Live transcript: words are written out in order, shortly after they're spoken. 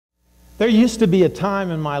There used to be a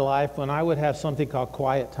time in my life when I would have something called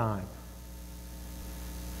quiet time.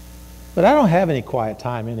 But I don't have any quiet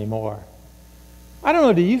time anymore. I don't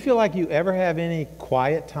know, do you feel like you ever have any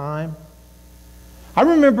quiet time? I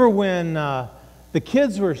remember when the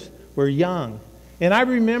kids were young, and I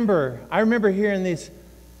remember hearing this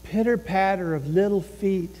pitter-patter of little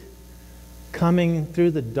feet coming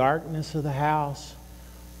through the darkness of the house,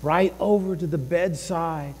 right over to the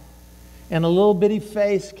bedside. And a little bitty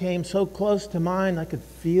face came so close to mine, I could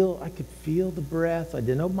feel the breath. I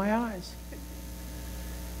didn't open my eyes.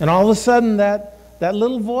 And all of a sudden, that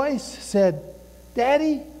little voice said,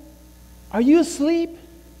 "Daddy, are you asleep?"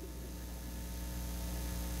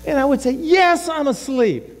 And I would say, "Yes, I'm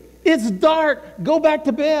asleep. It's dark. Go back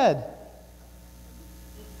to bed."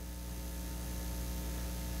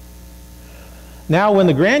 Now, when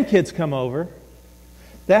the grandkids come over,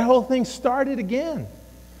 that whole thing started again.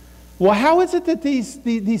 Well, how is it that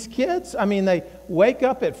these kids, they wake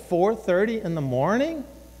up at 4:30 in the morning?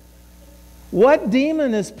 What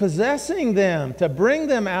demon is possessing them to bring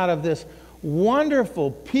them out of this wonderful,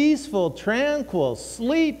 peaceful, tranquil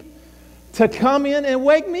sleep to come in and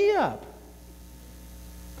wake me up?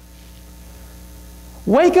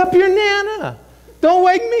 Wake up your Nana. Don't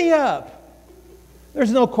wake me up.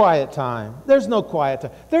 There's no quiet time. There's no quiet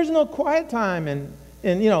time. There's no quiet time in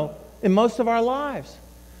most of our lives.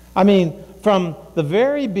 From the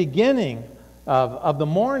very beginning of the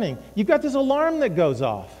morning, you've got this alarm that goes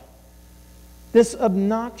off. This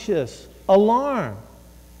obnoxious alarm.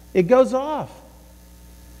 It goes off.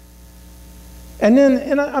 And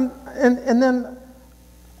then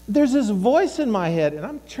there's this voice in my head, and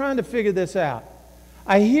I'm trying to figure this out.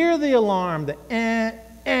 I hear the alarm, the and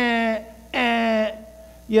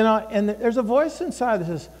there's a voice inside that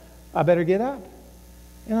says, "I better get up."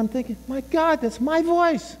 And I'm thinking, my God, that's my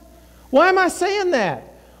voice. Why am I saying that?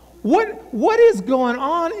 What is going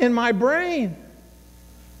on in my brain?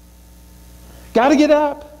 Got to get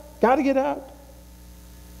up. Got to get up.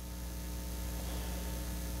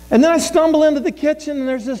 And then I stumble into the kitchen, and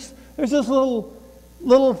there's this little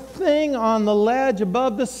thing on the ledge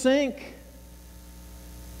above the sink.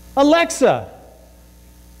 Alexa.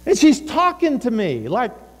 And she's talking to me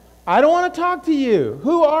like, "I don't want to talk to you.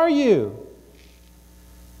 Who are you?"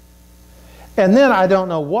 And then I don't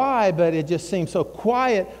know why, but it just seems so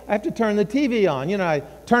quiet. I have to turn the TV on. I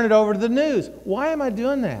turn it over to the news. Why am I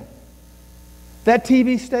doing that? That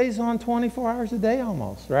TV stays on 24 hours a day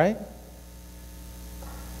almost, right?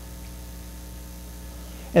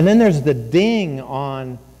 And then there's the ding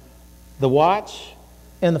on the watch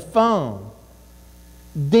and the phone.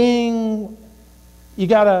 Ding, you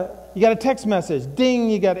got a text message. Ding,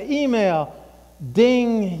 you got an email.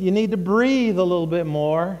 Ding, you need to breathe a little bit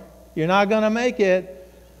more. You're not going to make it.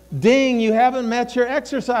 Ding, you haven't met your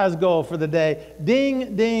exercise goal for the day.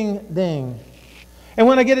 Ding, ding, ding. And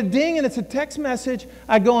when I get a ding and it's a text message,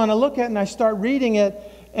 I go and I look at it and I start reading it,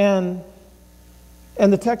 and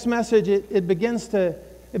the text message it begins to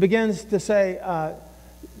say,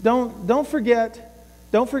 don't forget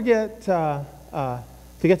to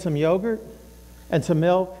get some yogurt and some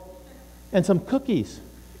milk and some cookies.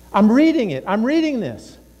 I'm reading it. I'm reading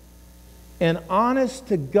this. And honest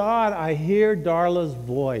to God, I hear Darla's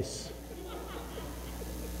voice.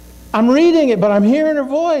 I'm reading it, but I'm hearing her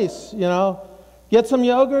voice, Get some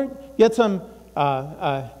yogurt, get some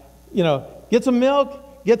milk,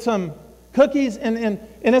 get some cookies. And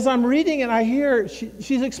as I'm reading it, I hear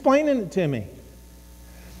she's explaining it to me.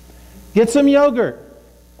 Get some yogurt.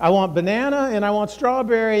 I want banana, and I want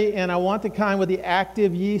strawberry, and I want the kind with the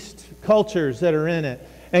active yeast cultures that are in it.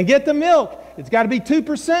 And get the milk. It's got to be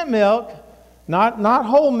 2% milk. Not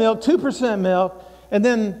whole milk, 2% milk. And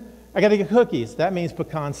then I got to get cookies. That means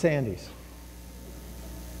pecan sandies.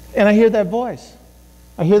 And I hear that voice.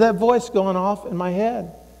 I hear that voice going off in my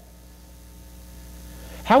head.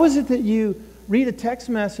 How is it that you read a text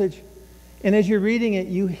message, and as you're reading it,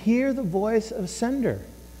 you hear the voice of sender?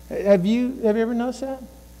 Have you ever noticed that?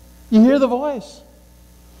 You hear the voice.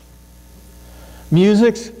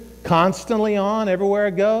 Music's constantly on everywhere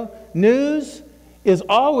I go. News is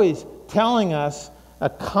always telling us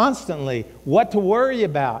constantly what to worry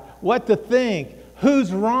about, what to think,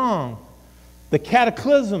 who's wrong, the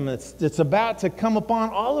cataclysm that's about to come upon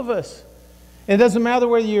all of us. And it doesn't matter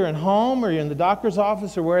whether you're at home or you're in the doctor's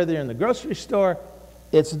office or whether you're in the grocery store,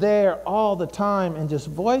 it's there all the time, and just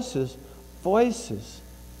voices, voices,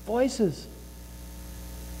 voices.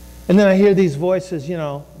 And then I hear these voices,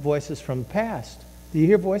 voices from the past. Do you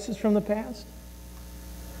hear voices from the past?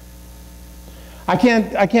 I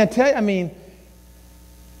can't tell you.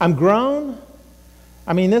 I'm grown.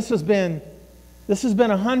 This has been This has been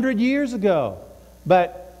 100 years ago.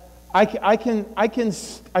 But I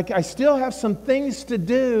still have some things to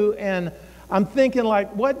do, and I'm thinking,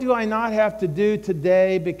 like, what do I not have to do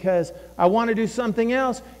today because I want to do something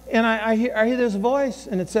else? And I hear this voice,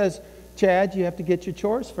 and it says, Chad, you have to get your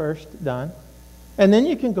chores first done, and then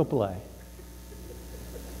you can go play.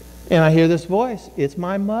 And I hear this voice. It's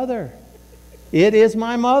my mother. It is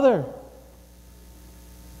my mother.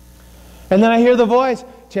 And then I hear the voice,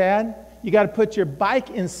 Chad, you got to put your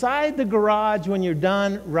bike inside the garage when you're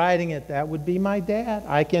done riding it. That would be my dad.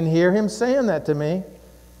 I can hear him saying that to me.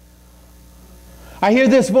 I hear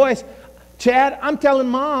this voice, Chad, I'm telling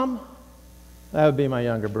Mom. That would be my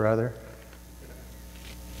younger brother.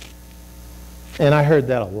 And I heard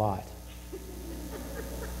that a lot.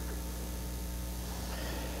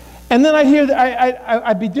 And then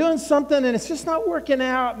I'd be doing something and it's just not working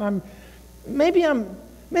out. And maybe I'm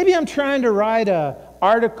trying to write an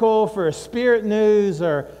article for a Spirit News,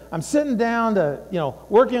 or I'm sitting down to,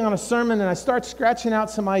 working on a sermon, and I start scratching out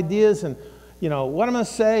some ideas and, what I'm going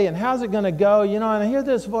to say and how's it going to go, and I hear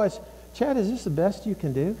this voice, Chad, is this the best you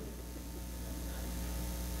can do?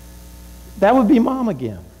 That would be Mom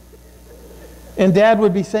again. And Dad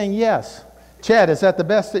would be saying, yes. Chad, is that the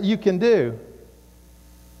best that you can do?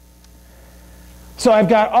 So I've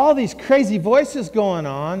got all these crazy voices going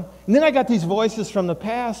on, and then I got these voices from the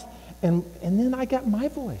past, and then I got my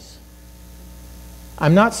voice.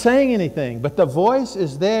 I'm not saying anything, but the voice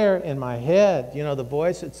is there in my head. The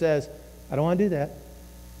voice that says, I don't want to do that.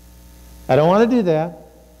 I don't want to do that.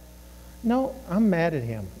 No, I'm mad at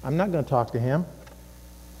him. I'm not going to talk to him.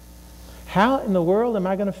 How in the world am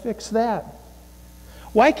I going to fix that?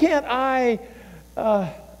 Why can't I...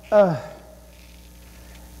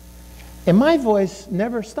 And my voice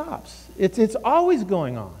never stops. It's always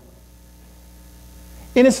going on.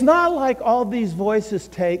 And it's not like all these voices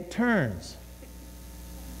take turns.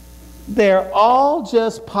 They're all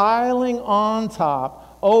just piling on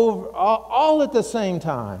top, all at the same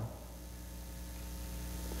time.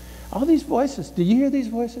 All these voices. Do you hear these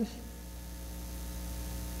voices?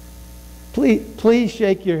 Please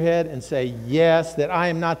shake your head and say, yes, that I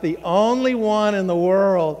am not the only one in the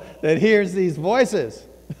world that hears these voices.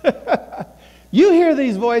 You hear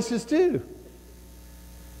these voices too.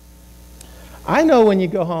 I know when you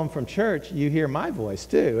go home from church, you hear my voice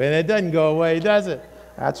too. And it doesn't go away, does it?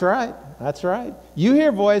 That's right. That's right. You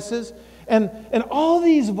hear voices. And all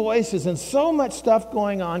these voices and so much stuff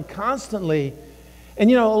going on constantly. And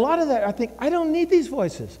a lot of that, I think, I don't need these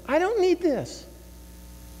voices. I don't need this.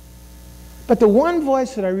 But the one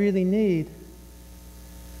voice that I really need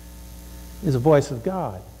is the voice of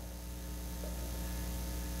God.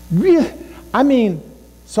 Really,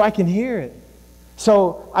 so I can hear it.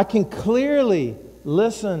 So I can clearly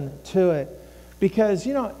listen to it. Because,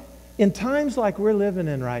 in times like we're living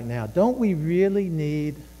in right now, don't we really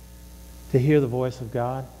need to hear the voice of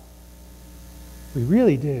God? We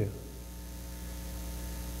really do.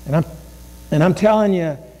 And I'm telling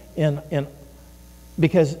you,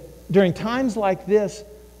 because during times like this,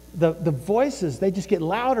 the voices, they just get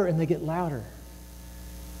louder and they get louder.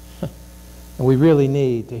 And we really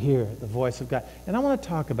need to hear the voice of God. And I want to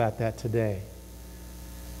talk about that today.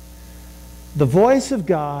 The voice of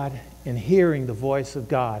God and hearing the voice of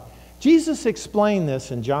God. Jesus explained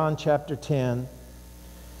this in John chapter 10.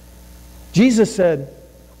 Jesus said,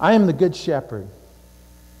 I am the good shepherd.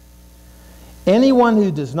 Anyone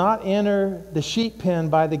who does not enter the sheep pen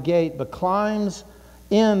by the gate, but climbs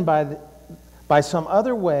in by some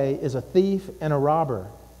other way, is a thief and a robber.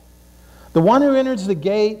 The one who enters the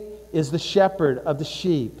gate is the shepherd of the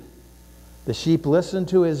sheep. The sheep listen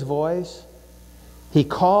to his voice. He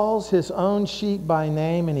calls his own sheep by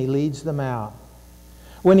name and he leads them out.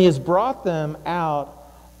 When he has brought them out,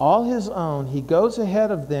 all his own, he goes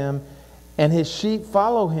ahead of them, and his sheep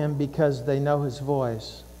follow him because they know his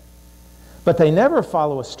voice. But they never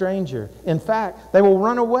follow a stranger. In fact, they will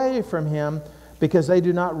run away from him because they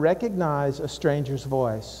do not recognize a stranger's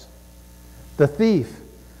voice. The thief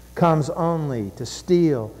comes only to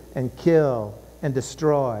steal and kill and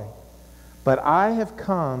destroy. But I have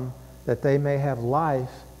come that they may have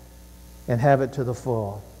life and have it to the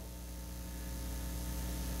full.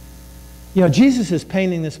 Jesus is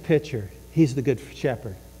painting this picture. He's the good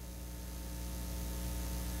shepherd.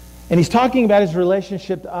 And he's talking about his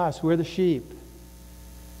relationship to us. We're the sheep.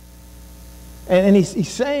 And he's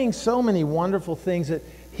saying so many wonderful things that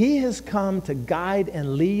he has come to guide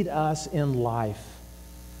and lead us in life.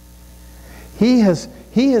 He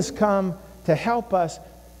has come to help us,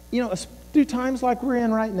 through times like we're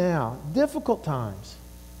in right now, difficult times.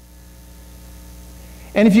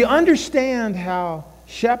 And if you understand how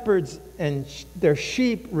shepherds and their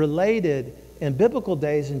sheep related in biblical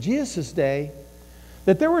days, in Jesus' day,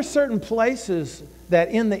 that there were certain places that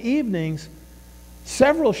in the evenings,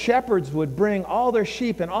 several shepherds would bring all their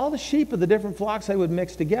sheep, and all the sheep of the different flocks, they would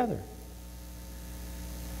mix together.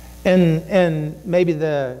 And maybe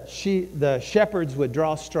the shepherds would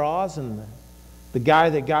draw straws, and the guy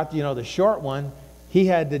that got, the short one, he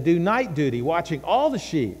had to do night duty watching all the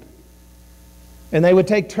sheep. And they would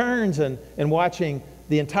take turns in watching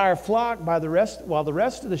the entire flock while the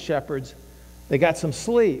rest of the shepherds, they got some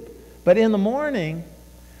sleep. But in the morning,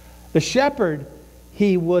 the shepherd,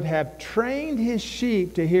 he would have trained his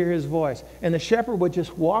sheep to hear his voice. And the shepherd would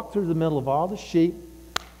just walk through the middle of all the sheep,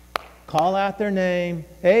 call out their name.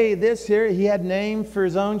 Hey, this here, he had name for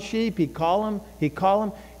his own sheep. He'd call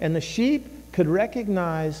them, and the sheep could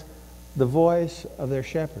recognize the voice of their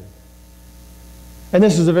shepherd. And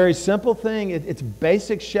this is a very simple thing. It's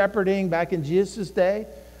basic shepherding back in Jesus' day.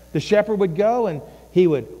 The shepherd would go and he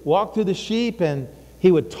would walk through the sheep and he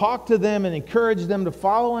would talk to them and encourage them to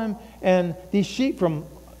follow him. And these sheep from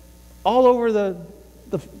all over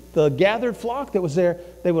the gathered flock that was there,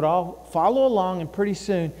 they would all follow along, and pretty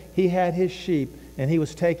soon he had his sheep and he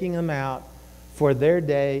was taking them out for their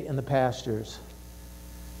day in the pastures.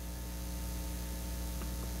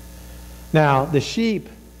 Now, the sheep,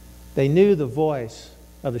 they knew the voice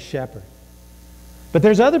of the shepherd. But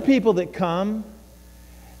there's other people that come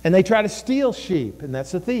and they try to steal sheep, and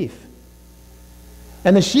that's a thief.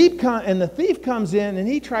 And the thief comes in and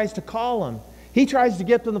he tries to call them. He tries to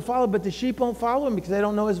get them to follow, but the sheep won't follow him because they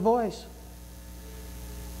don't know his voice.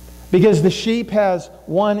 Because the sheep has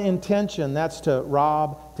one intention, that's to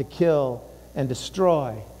rob, to kill, and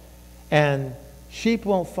destroy. And sheep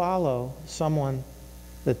won't follow someone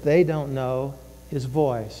that they don't know his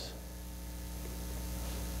voice.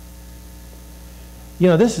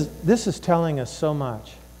 This is telling us so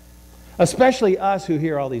much. Especially us who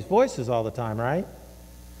hear all these voices all the time, right?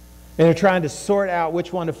 And they're trying to sort out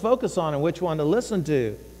which one to focus on and which one to listen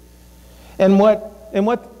to. And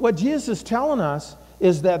what Jesus is telling us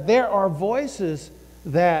is that there are voices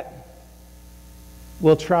that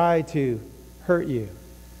will try to hurt you,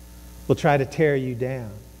 will try to tear you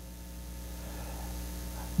down.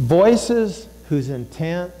 Voices whose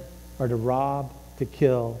intent are to rob, to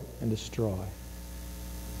kill, and destroy.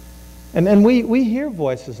 And we hear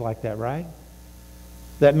voices like that, right?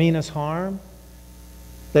 That mean us harm,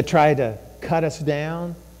 that try to cut us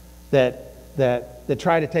down, that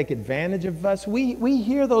try to take advantage of us. We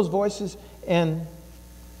hear those voices, and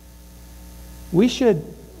we should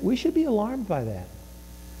be alarmed by that.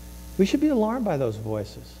 We should be alarmed by those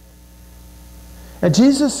voices. And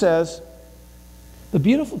Jesus says, the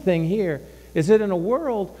beautiful thing here is that in a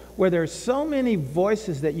world where there's so many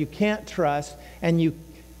voices that you can't trust and you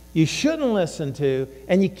shouldn't listen to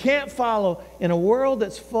and you can't follow, in a world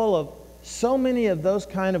that's full of so many of those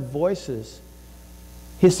kind of voices,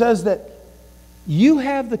 he says that you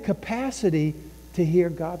have the capacity to hear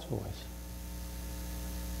God's voice.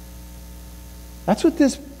 That's what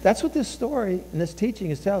this story and this teaching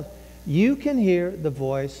is telling us. You can hear the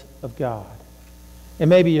voice of God. And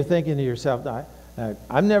maybe you're thinking to yourself,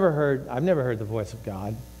 I've never heard the voice of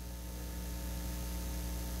God.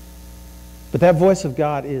 But that voice of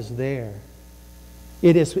God is there.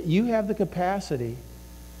 It is. You have the capacity,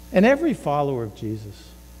 and every follower of Jesus,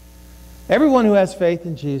 everyone who has faith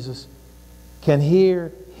in Jesus, can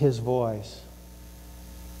hear his voice.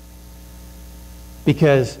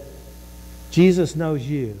 Because Jesus knows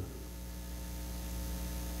you.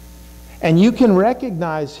 And you can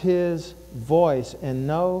recognize his voice and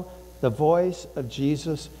know the voice of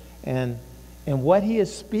Jesus and what he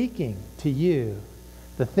is speaking to you.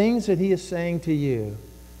 The things that he is saying to you,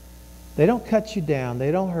 they don't cut you down,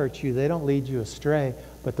 they don't hurt you, they don't lead you astray.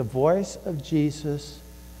 But the voice of Jesus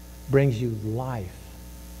brings you life.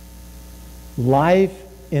 Life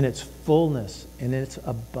in its fullness and in its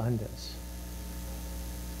abundance.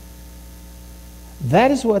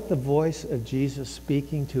 That is what the voice of Jesus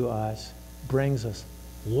speaking to us brings us.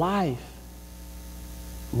 Life.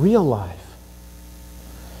 Real life.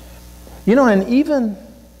 And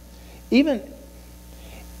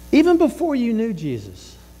even before you knew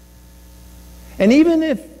Jesus, and even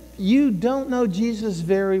if you don't know Jesus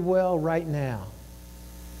very well right now,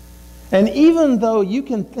 and even though you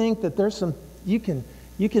can think that there's some, you can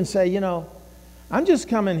say, I'm just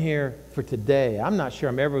coming here for today. I'm not sure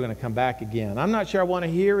I'm ever going to come back again. I'm not sure I want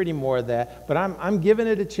to hear any more of that, but I'm giving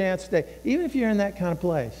it a chance today. Even if you're in that kind of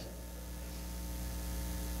place,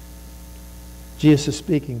 Jesus is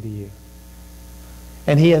speaking to you.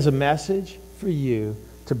 And he has a message for you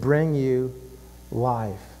to bring you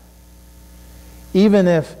life. Even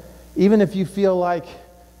if you feel like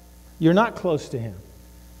you're not close to Him,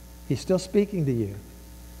 He's still speaking to you.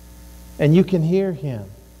 And you can hear Him.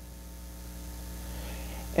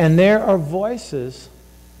 And there are voices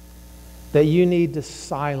that you need to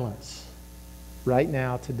silence right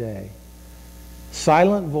now, today.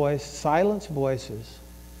 Silence voices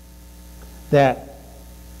that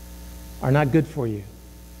are not good for you,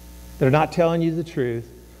 that are not telling you the truth,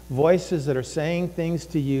 voices that are saying things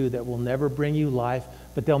to you that will never bring you life,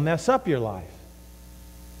 but they'll mess up your life.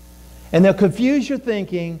 And they'll confuse your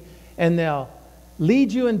thinking, and they'll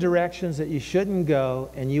lead you in directions that you shouldn't go,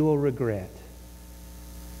 and you will regret.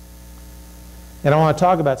 And I want to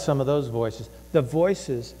talk about some of those voices, the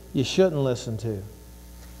voices you shouldn't listen to.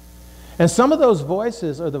 And some of those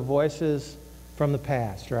voices are the voices from the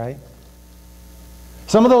past, right?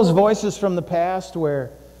 Some of those voices from the past where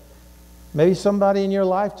maybe somebody in your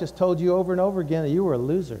life just told you over and over again that you were a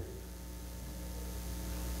loser.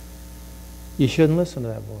 You shouldn't listen to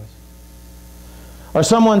that voice. Or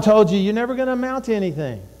someone told you you're never going to amount to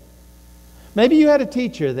anything. Maybe you had a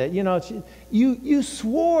teacher that, you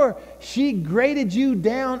swore she graded you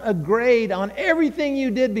down a grade on everything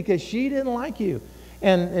you did because she didn't like you.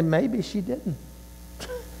 And maybe she didn't.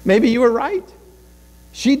 Maybe you were right.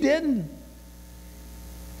 She didn't.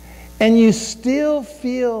 And you still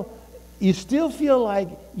feel like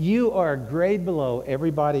you are a grade below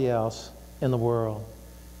everybody else in the world.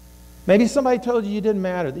 Maybe somebody told you didn't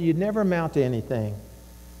matter, that you'd never amount to anything.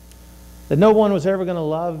 That no one was ever going to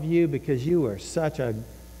love you because you were such a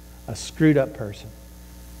screwed up person.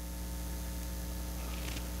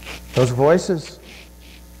 Those voices,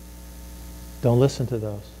 don't listen to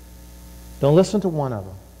those. Don't listen to one of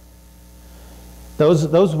them.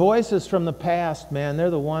 Those voices from the past, man, they're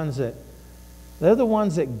the ones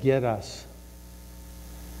that get us.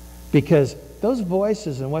 Because those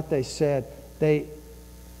voices and what they said, they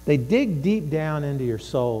dig deep down into your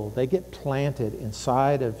soul. They get planted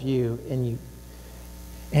inside of you,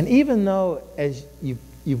 and even though as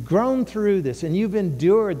you've grown through this and you've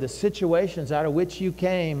endured the situations out of which you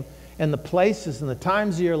came and the places and the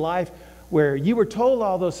times of your life where you were told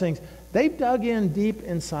all those things, they've dug in deep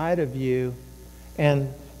inside of you,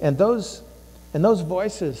 and those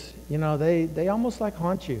voices, they almost like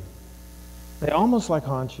haunt you. They almost like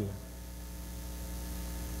haunt you.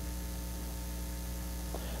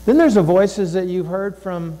 Then there's the voices that you've heard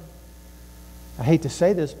from, I hate to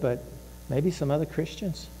say this, but maybe some other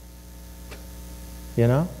Christians.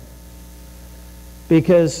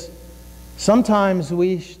 Because sometimes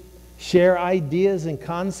we share ideas and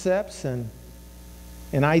concepts and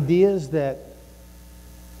ideas that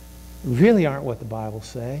really aren't what the Bible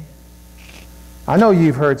say. I know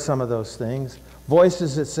you've heard some of those things.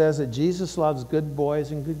 Voices that says that Jesus loves good boys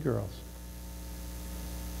and good girls.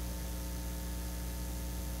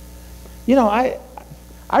 I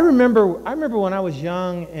remember when I was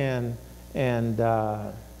young, and in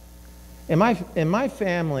my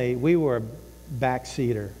family, we were a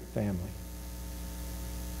backseater family.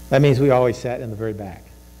 That means we always sat in the very back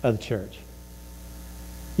of the church.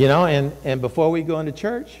 And before we go into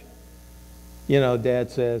church,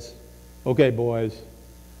 Dad says, "Okay, boys,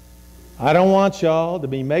 I don't want y'all to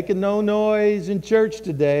be making no noise in church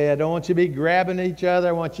today. I don't want you to be grabbing each other.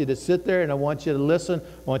 I want you to sit there and I want you to listen.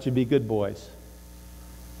 I want you to be good boys."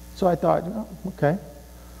 So I thought, okay,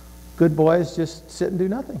 good boys just sit and do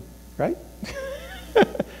nothing, right?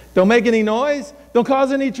 Don't make any noise. Don't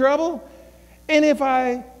cause any trouble. And if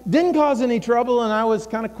I didn't cause any trouble and I was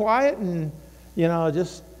kind of quiet and, then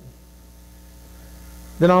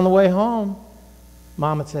on the way home,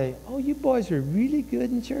 Mom would say, "Oh, you boys are really good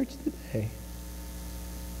in church today."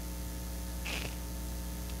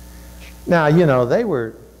 Now, they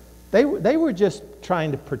were just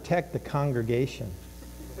trying to protect the congregation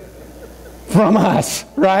from us,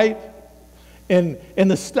 right? And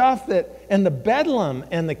the stuff and the bedlam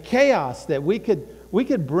and the chaos that we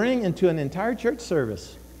could bring into an entire church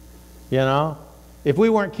service, if we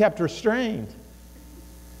weren't kept restrained.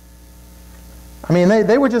 I mean,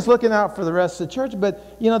 they were just looking out for the rest of the church,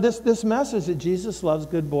 but this message that Jesus loves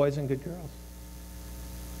good boys and good girls.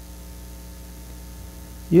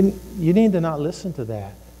 You need to not listen to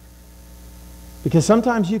that. Because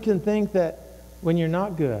sometimes you can think that when you're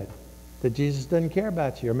not good, that Jesus doesn't care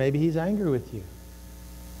about you, or maybe He's angry with you.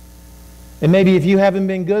 And maybe if you haven't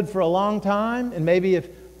been good for a long time, and maybe if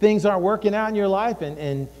things aren't working out in your life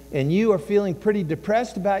and you are feeling pretty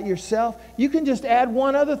depressed about yourself, you can just add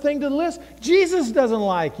one other thing to the list. Jesus doesn't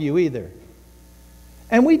like you either.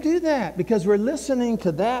 And we do that because we're listening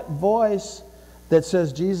to that voice that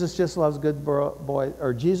says Jesus just loves good boys,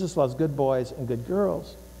 or Jesus loves good boys and good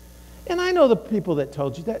girls. And I know the people that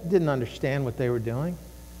told you that didn't understand what they were doing.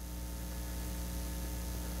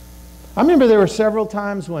 I remember there were several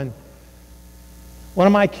times when one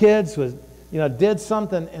of my kids was, did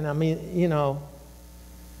something, and I mean,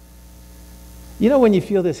 when you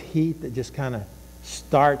feel this heat that just kind of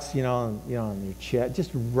starts, on your chest,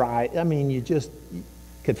 just right. I mean, you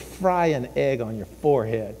could fry an egg on your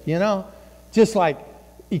forehead, just like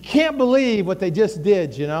you can't believe what they just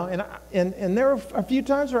did, And there were a few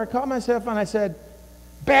times where I caught myself and I said,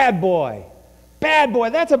 "Bad boy,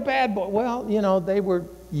 that's a bad boy." Well, they were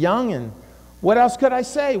young, and what else could I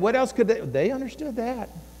say? What else could they understood that.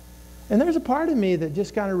 And there's a part of me that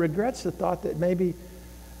just kind of regrets the thought that maybe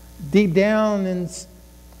deep down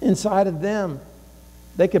inside of them,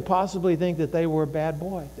 they could possibly think that they were a bad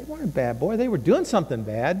boy. They weren't a bad boy. They were doing something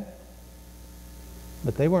bad,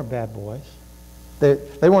 but they weren't bad boys.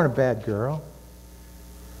 They weren't a bad girl.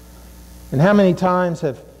 And how many times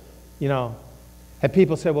have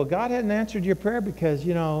people said, "Well, God hadn't answered your prayer because,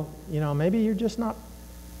 maybe you're just not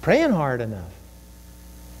praying hard enough."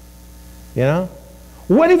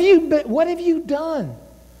 What have you done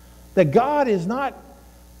that God is not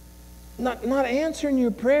answering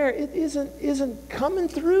your prayer? It isn't coming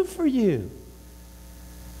through for you.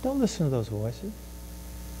 Don't listen to those voices.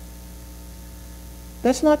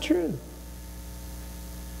 That's not true.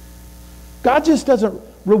 God just doesn't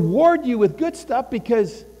reward you with good stuff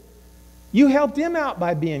because you helped Him out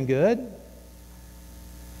by being good.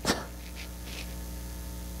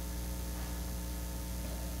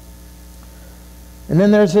 And then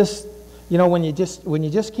there's this, when you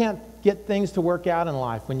just can't get things to work out in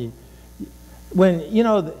life, when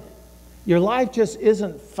your life just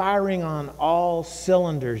isn't firing on all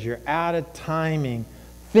cylinders, you're out of timing,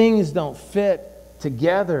 things don't fit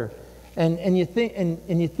together, and you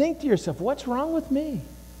think to yourself, "What's wrong with me?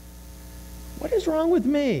 What is wrong with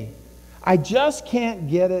me? I just can't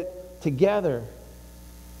get it together."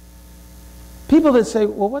 People that say,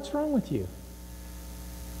 "Well, what's wrong with you?"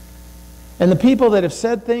 And the people that have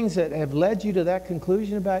said things that have led you to that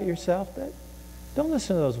conclusion about yourself, don't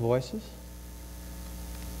listen to those voices.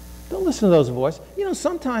 Don't listen to those voices.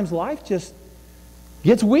 Sometimes life just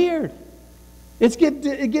gets weird. It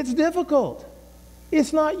gets difficult.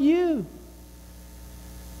 It's not you.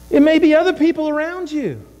 It may be other people around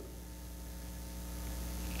you.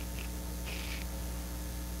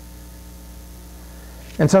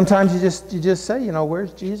 And sometimes you just say,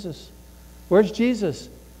 "Where's Jesus? Where's Jesus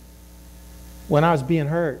when I was being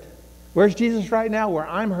hurt? Where's Jesus right now where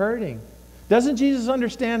I'm hurting? Doesn't Jesus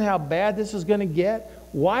understand how bad this is going to get?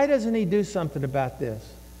 Why doesn't He do something about this?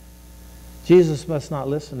 Jesus must not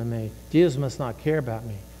listen to me. Jesus must not care about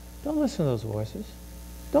me." Don't listen to those voices.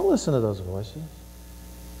 Don't listen to those voices.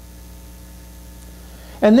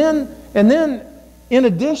 And then, in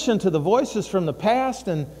addition to the voices from the past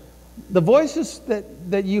and the voices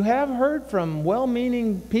that you have heard from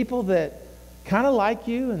well-meaning people that kind of like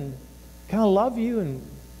you and kind of love you,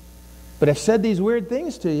 but have said these weird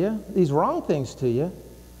things to you, these wrong things to you,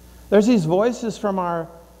 there's these voices from our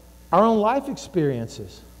own life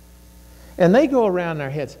experiences. And they go around in our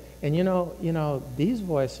heads. And these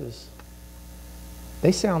voices,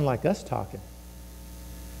 they sound like us talking.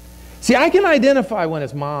 See, I can identify when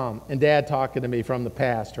it's Mom and Dad talking to me from the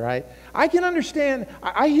past, right? I can understand.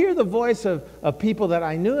 I hear the voice of people that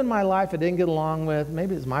I knew in my life I didn't get along with.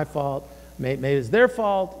 Maybe it's my fault. Maybe it's their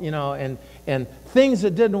fault, and things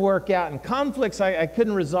that didn't work out, and conflicts I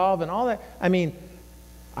couldn't resolve, and all that. I mean,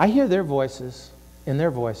 I hear their voices in their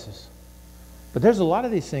voices. But there's a lot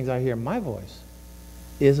of these things I hear in my voice.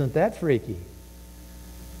 Isn't that freaky?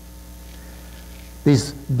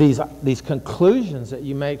 These conclusions that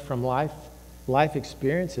you make from life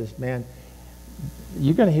experiences, man,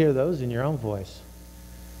 you're going to hear those in your own voice.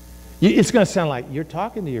 It's going to sound like you're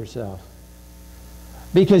talking to yourself.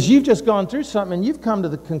 Because you've just gone through something and you've come to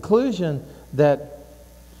the conclusion that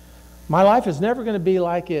my life is never going to be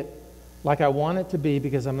like I want it to be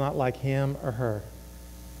because I'm not like him or her.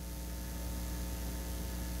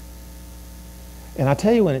 And I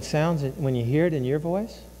tell you, when you hear it in your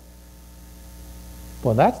voice,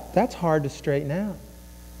 well, that's hard to straighten out.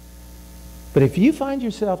 But if you find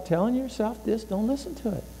yourself telling yourself this, don't listen to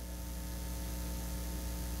it.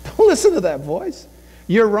 Don't listen to that voice.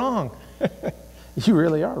 You're wrong. You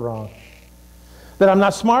really are wrong. That I'm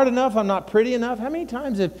not smart enough, I'm not pretty enough. How many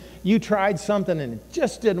times have you tried something and it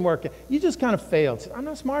just didn't work? You just kind of failed. I'm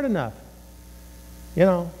not smart enough.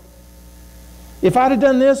 If I'd have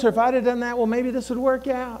done this or if I'd have done that, well, maybe this would work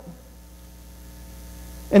out.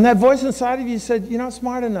 And that voice inside of you said, you're not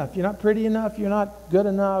smart enough, you're not pretty enough, you're not good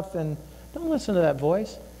enough, and don't listen to that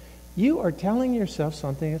voice. you are telling yourself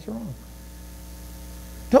something that's wrong.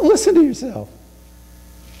 Don't listen to yourself.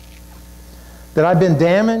 That I've been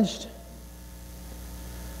damaged.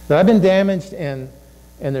 That I've been damaged and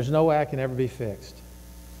there's no way I can ever be fixed.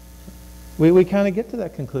 We kind of get to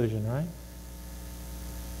that conclusion, right?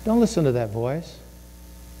 Don't listen to that voice.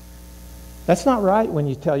 That's not right when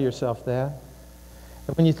you tell yourself that.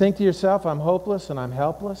 And when you think to yourself, I'm hopeless and I'm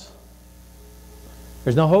helpless,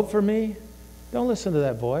 there's no hope for me, don't listen to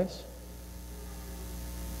that voice.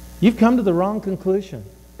 You've come to the wrong conclusion.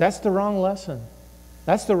 That's the wrong lesson.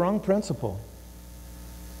 That's the wrong principle.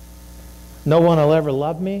 No one will ever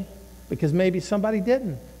love me because maybe somebody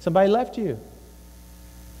didn't. Somebody left you.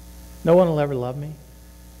 No one will ever love me.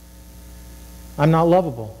 I'm not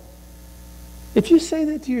lovable. If you say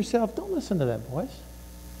that to yourself, don't listen to that voice.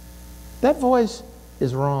 That voice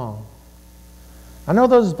is wrong. I know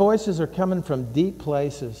those voices are coming from deep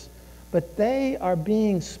places, but they are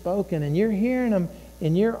being spoken and you're hearing them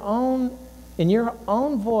in your own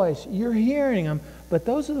voice. You're hearing them, but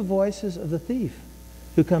those are the voices of the thief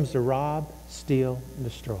who comes to rob, steal, and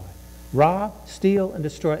destroy. Rob, steal, and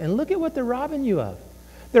destroy. And look at what they're robbing you of.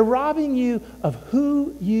 They're robbing you of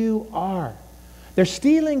who you are. They're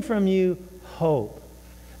stealing from you hope.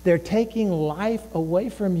 They're taking life away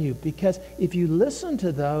from you, because if you listen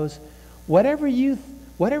to those, whatever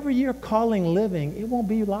you're calling living, it won't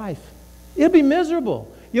be life. It'll be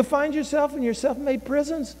miserable. You'll find yourself in your self-made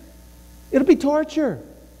prisons. It'll be torture.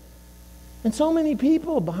 And so many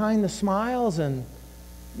people behind the smiles and,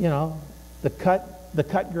 the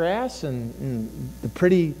cut grass and the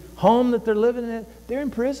pretty home that they're living in, they're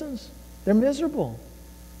in prisons. They're miserable.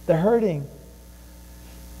 They're hurting.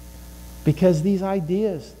 Because these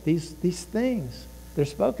ideas, these things, they're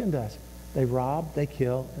spoken to us. They rob, they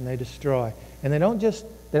kill, and they destroy. And they don't just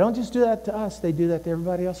do that to us, they do that to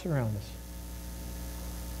everybody else around us.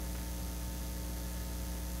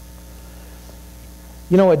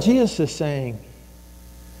 What Jesus is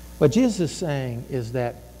saying is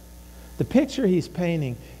that the picture he's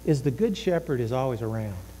painting is the Good Shepherd is always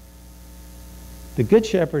around. The Good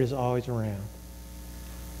Shepherd is always around.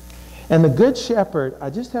 And the Good Shepherd, I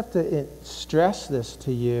just have to stress this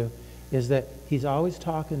to you, is that he's always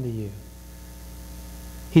talking to you.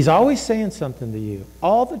 He's always saying something to you,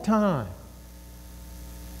 all the time.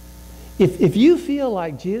 If you feel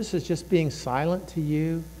like Jesus is just being silent to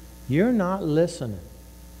you, you're not listening.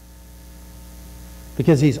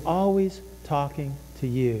 Because he's always talking to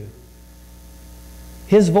you.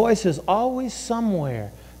 His voice is always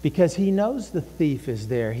somewhere because he knows the thief is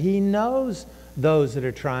there. He knows those that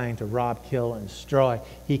are trying to rob, kill, and destroy.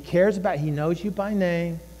 He cares about, he knows you by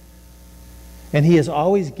name. And he is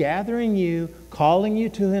always gathering you, calling you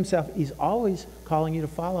to himself. He's always calling you to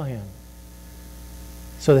follow him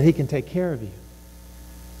so that he can take care of you.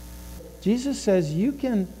 Jesus says you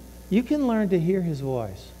can learn to hear his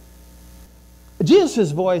voice.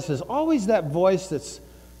 Jesus' voice is always that voice that's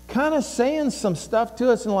kind of saying some stuff to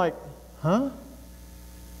us and like, huh?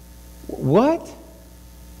 What?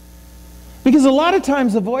 Because a lot of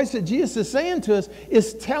times the voice that Jesus is saying to us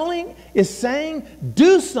is saying,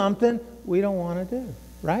 do something we don't want to do,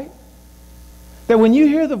 right? That when you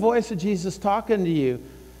hear the voice of Jesus talking to you,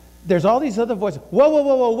 there's all these other voices.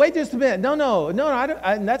 Whoa, wait just a minute. No,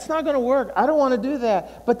 that's not going to work. I don't want to do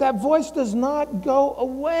that. But that voice does not go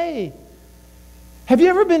away. Have you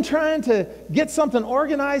ever been trying to get something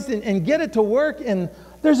organized and get it to work, and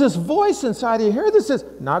there's this voice inside of you here that says,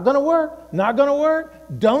 not going to work, not going to work,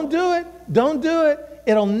 don't do it,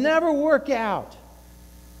 it'll never work out.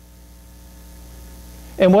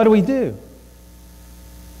 And what do?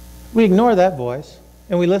 We ignore that voice,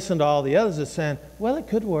 and we listen to all the others that's saying, well, it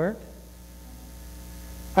could work.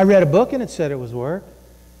 I read a book and it said it was work.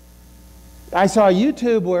 I saw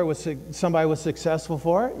YouTube where somebody was successful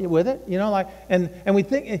with it, and we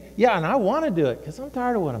think, yeah, and I want to do it because I'm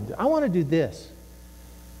tired of what I'm doing. I want to do this.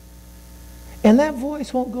 And that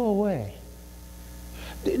voice won't go away.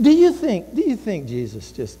 Do you think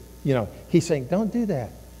Jesus just, he's saying, don't do that.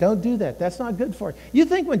 Don't do that. That's not good for you. You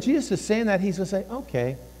think when Jesus is saying that, he's going to say,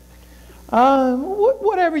 okay,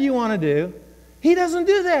 whatever you want to do. He doesn't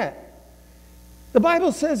do that. The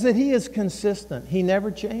Bible says that he is consistent. He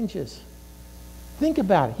never changes. Think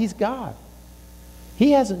about it. He's God.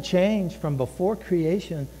 He hasn't changed from before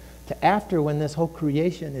creation to after, when this whole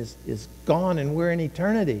creation is gone and we're in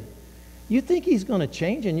eternity. You think he's going to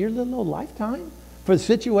change in your little old lifetime for the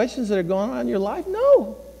situations that are going on in your life?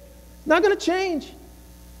 No. Not going to change.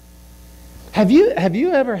 Have you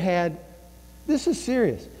ever had, this is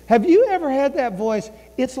serious, have you ever had that voice?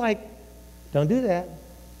 It's like, don't do that.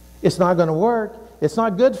 It's not going to work. It's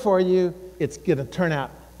not good for you. It's going to turn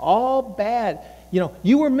out all bad.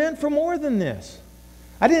 You were meant for more than this.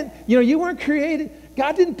 You weren't created.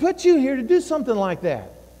 God didn't put you here to do something like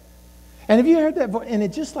that. And have you heard that voice? And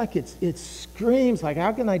it's just like it screams like,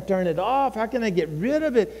 how can I turn it off? How can I get rid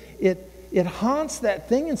of it? It haunts that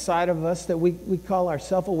thing inside of us that we call our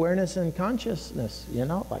self-awareness and consciousness,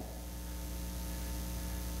 like.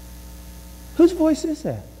 Whose voice is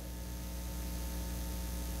that?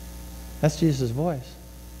 That's Jesus' voice.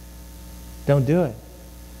 Don't do it.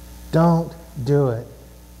 Don't do it.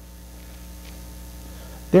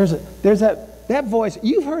 There's that voice.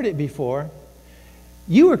 You've heard it before.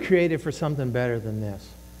 You were created for something better than this.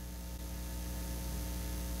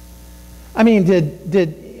 I mean,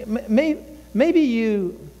 maybe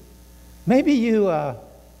you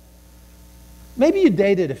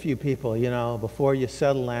dated a few people, before you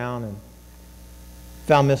settled down and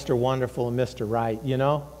found Mr. Wonderful and Mr. Right,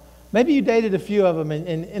 Maybe you dated a few of them,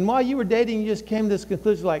 and while you were dating, you just came to this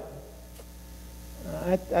conclusion, like,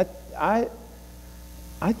 I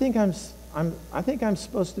think I'm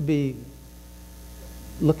supposed to be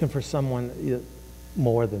looking for someone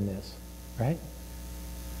more than this, right?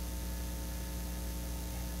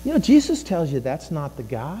 Jesus tells you that's not the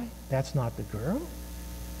guy, that's not the girl.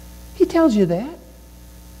 He tells you that.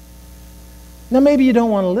 Now, maybe you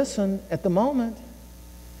don't want to listen at the moment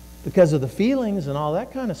because of the feelings and all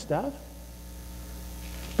that kind of stuff.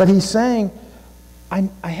 But he's saying, I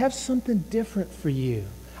have something different for you.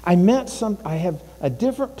 I have a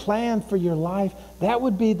different plan for your life. That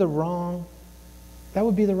would be the wrong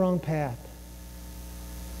path.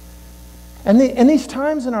 And these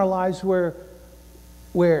times in our lives where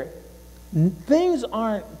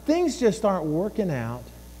things just aren't working out,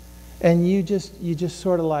 and you just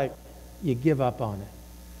sort of like, you give up on it.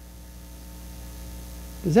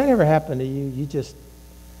 Does that ever happen to you?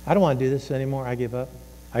 I don't want to do this anymore. I give up.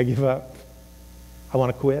 I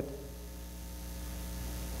want to quit.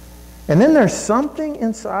 And then there's something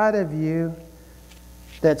inside of you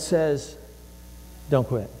that says, don't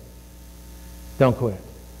quit. Don't quit.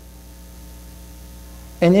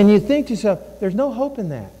 And you think to yourself, there's no hope in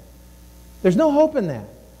that. There's no hope in that.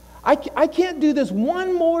 I can't do this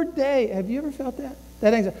one more day. Have you ever felt that?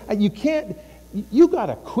 That anxiety. You can't. You got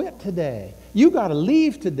to quit today. You got to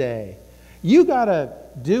leave today. You got to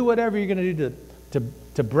do whatever you're going to do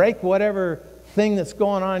to break whatever thing that's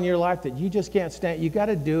going on in your life that you just can't stand. You got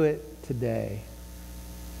to do it today.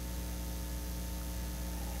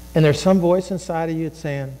 And there's some voice inside of you that's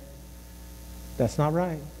saying, that's not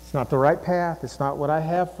right. It's not the right path. It's not what I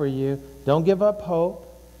have for you. Don't give up hope.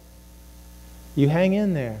 You hang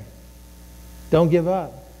in there. Don't give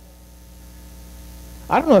up.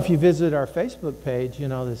 I don't know if you visited our Facebook page,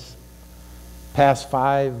 this past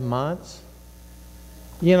 5 months.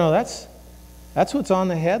 That's what's on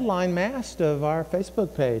the headline mast of our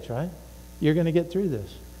Facebook page, right? You're going to get through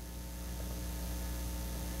this.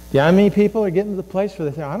 Yeah, how many people are getting to the place where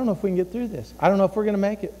they say, I don't know if we can get through this. I don't know if we're going to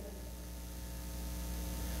make it.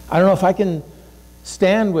 I don't know if I can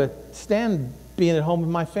stand being at home with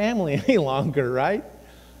my family any longer, right?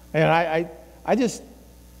 And I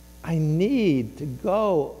need to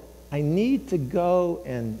go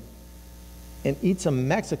and eat some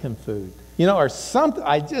Mexican food, or something.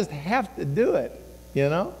 I just have to do it,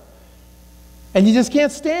 And you just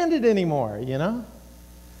can't stand it anymore, And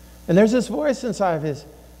there's this voice inside of his,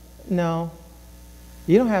 no,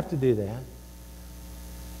 you don't have to do that.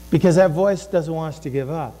 Because that voice doesn't want us to give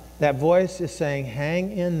up. That voice is saying,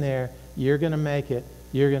 hang in there. You're going to make it.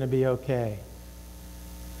 You're going to be okay.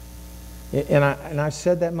 And I've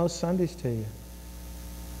said that most Sundays to you.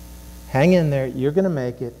 Hang in there. You're going to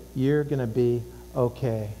make it. You're going to be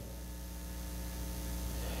okay.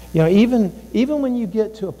 Even when you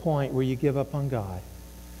get to a point where you give up on God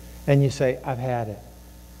and you say, I've had it.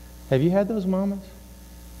 Have you had those moments?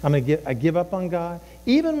 I give up on God.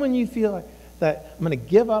 Even when you feel like that, I'm going to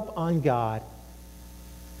give up on God.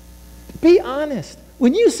 Be honest.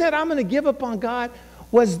 When you said, I'm going to give up on God,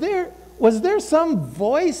 was there some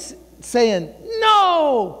voice saying,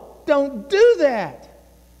 no, don't do that?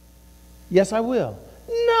 Yes, I will.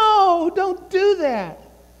 No, don't do that.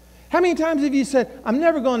 How many times have you said, I'm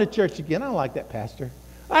never going to church again? I don't like that, Pastor.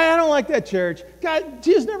 I don't like that church. God,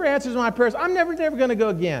 Jesus never answers my prayers. I'm never going to go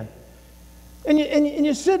again. And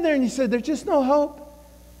you're sitting there and you said, there's just no hope.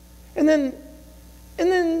 And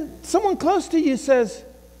then someone close to you says,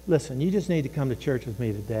 listen, you just need to come to church with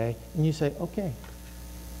me today. And you say, okay.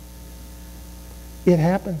 It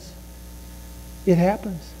happens. It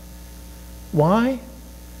happens. Why?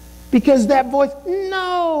 Because that voice,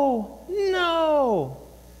 no.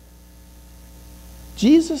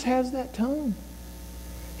 Jesus has that tone.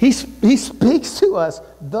 He speaks to us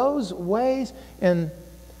those ways, and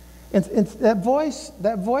that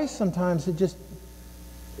voice sometimes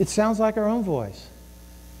it sounds like our own voice.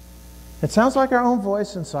 It sounds like our own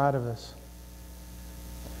voice inside of us.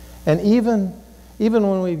 And even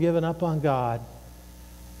when we've given up on God,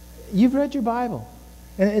 you've read your Bible,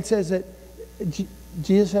 and it says that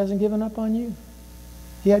Jesus hasn't given up on you.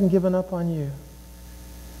 He hadn't given up on you.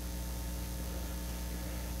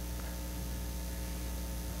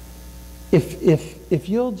 If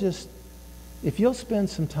you'll spend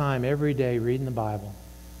some time every day reading the Bible,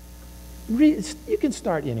 you can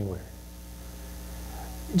start anywhere.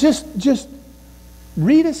 Just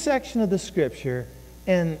read a section of the Scripture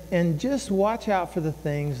and just watch out for the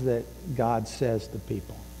things that God says to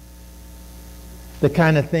people. The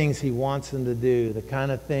kind of things He wants them to do, the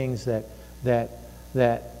kind of things that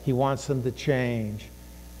He wants them to change.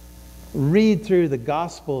 Read through the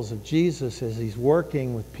Gospels of Jesus as He's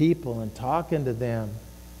working with people and talking to them.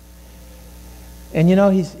 And you know,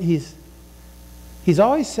 He's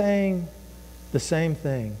always saying the same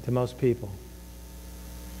thing to most people.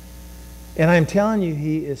 And I'm telling you,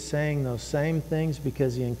 He is saying those same things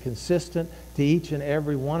because He's consistent to each and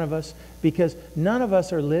every one of us, because none of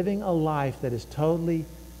us are living a life that is totally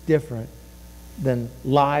different than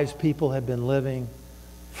lives people have been living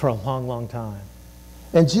for a long, long time.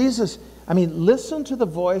 And Jesus, listen to the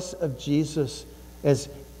voice of Jesus as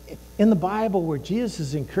in the Bible, where Jesus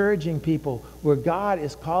is encouraging people, where God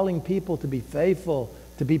is calling people to be faithful,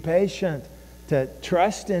 to be patient, to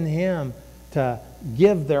trust in Him, to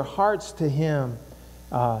give their hearts to Him,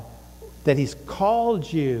 that He's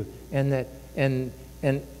called you, and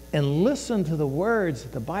listen to the words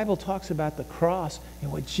that the Bible talks about the cross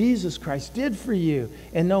and what Jesus Christ did for you.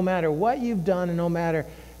 And no matter what you've done, and no matter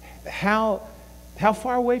how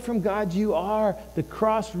far away from God you are, the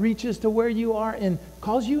cross reaches to where you are and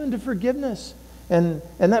calls you into forgiveness. And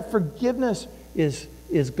that forgiveness is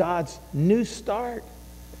God's new start.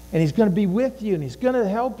 And He's going to be with you, and He's going to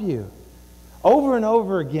help you. Over and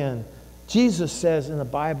over again, Jesus says in the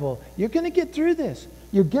Bible, you're going to get through this.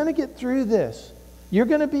 You're going to get through this. You're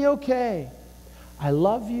going to be okay. I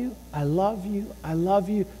love you. I love you. I love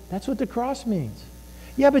you. That's what the cross means.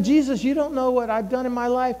 Yeah, but Jesus, you don't know what I've done in my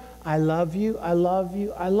life. I love you. I love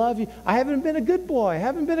you. I love you. I haven't been a good boy. I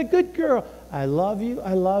haven't been a good girl. I love you.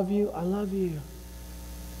 I love you. I love you.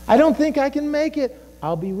 I don't think I can make it.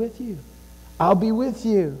 I'll be with you. I'll be with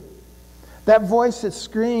you. That voice that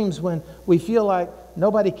screams when we feel like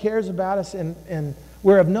nobody cares about us and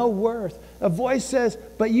we're of no worth. A voice says,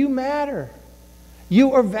 but you matter.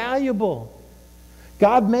 You are valuable.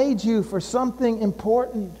 God made you for something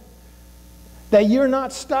important. That you're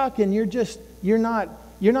not stuck and you're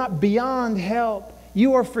not beyond help.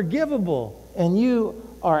 You are forgivable, and you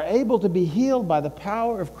are able to be healed by the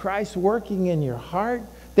power of Christ working in your heart.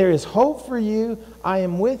 There is hope for you. I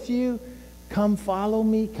am with you. Come follow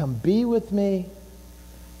me. Come be with me.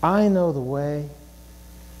 I know the way,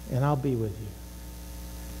 and I'll be with you.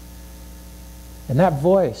 And that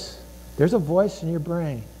voice, there's a voice in your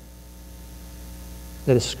brain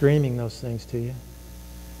that is screaming those things to you.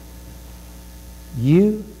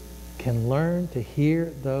 You can learn to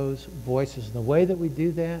hear those voices. And the way that we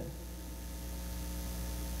do that,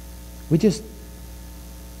 we just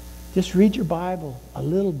read your Bible a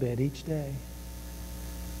little bit each day.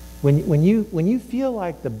 When you feel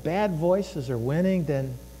like the bad voices are winning,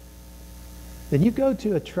 then you go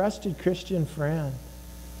to a trusted Christian friend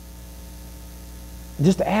and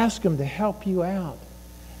just ask them to help you out.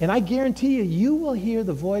 And I guarantee you, you will hear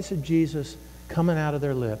the voice of Jesus coming out of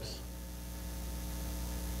their lips.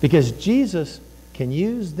 Because Jesus can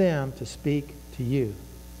use them to speak to you.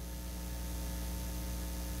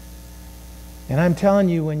 And I'm telling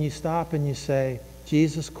you, when you stop and you say,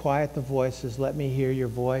 Jesus, quiet the voices, let me hear your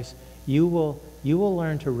voice, you will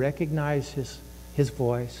learn to recognize his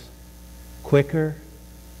voice quicker,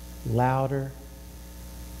 louder,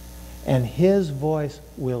 and His voice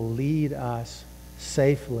will lead us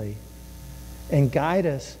safely and guide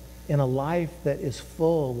us in a life that is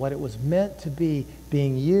full, what it was meant to be,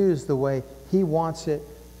 being used the way He wants it.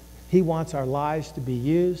 He wants our lives to be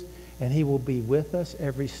used, and He will be with us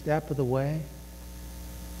every step of the way.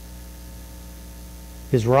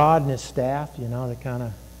 His rod and His staff, they kind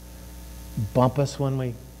of bump us when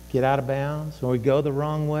we get out of bounds, when we go the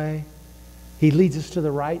wrong way. He leads us to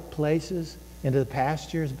the right places, into the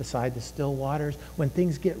pastures beside the still waters. When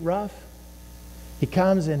things get rough, He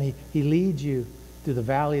comes and He leads you through the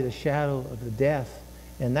valley of the shadow of the death.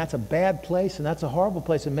 And that's a bad place, and that's a horrible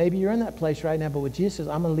place. And maybe you're in that place right now, but what Jesus says,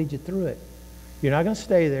 I'm going to lead you through it. You're not going to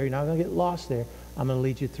stay there. You're not going to get lost there. I'm going to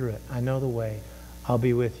lead you through it. I know the way. I'll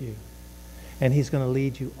be with you. And he's going to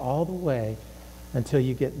lead you all the way until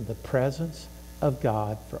you get in the presence of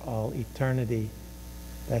God for all eternity.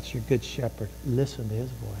 That's your good shepherd. Listen to his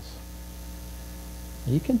voice.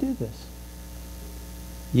 You can do this.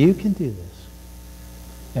 You can do this.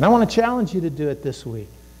 And I want to challenge you to do it this week.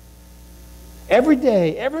 Every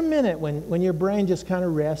day, every minute, when your brain just kind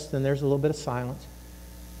of rests and there's a little bit of silence,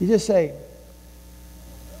 you just say,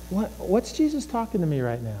 what's Jesus talking to me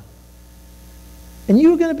right now? And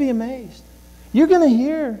you're going to be amazed. You're going to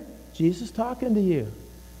hear Jesus talking to you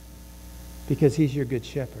because he's your good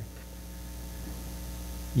shepherd.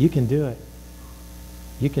 You can do it.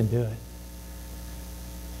 You can do it.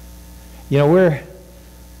 You know,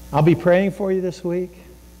 I'll be praying for you this week.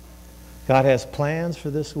 God has plans for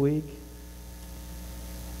this week.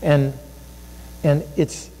 And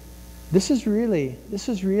this is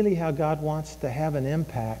really how God wants to have an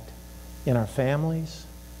impact in our families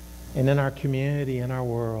and in our community, in our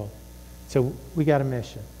world. So we got a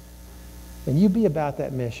mission. And you be about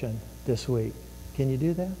that mission this week. Can you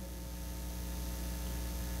do that?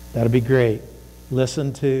 That'll be great.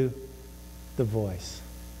 Listen to the voice.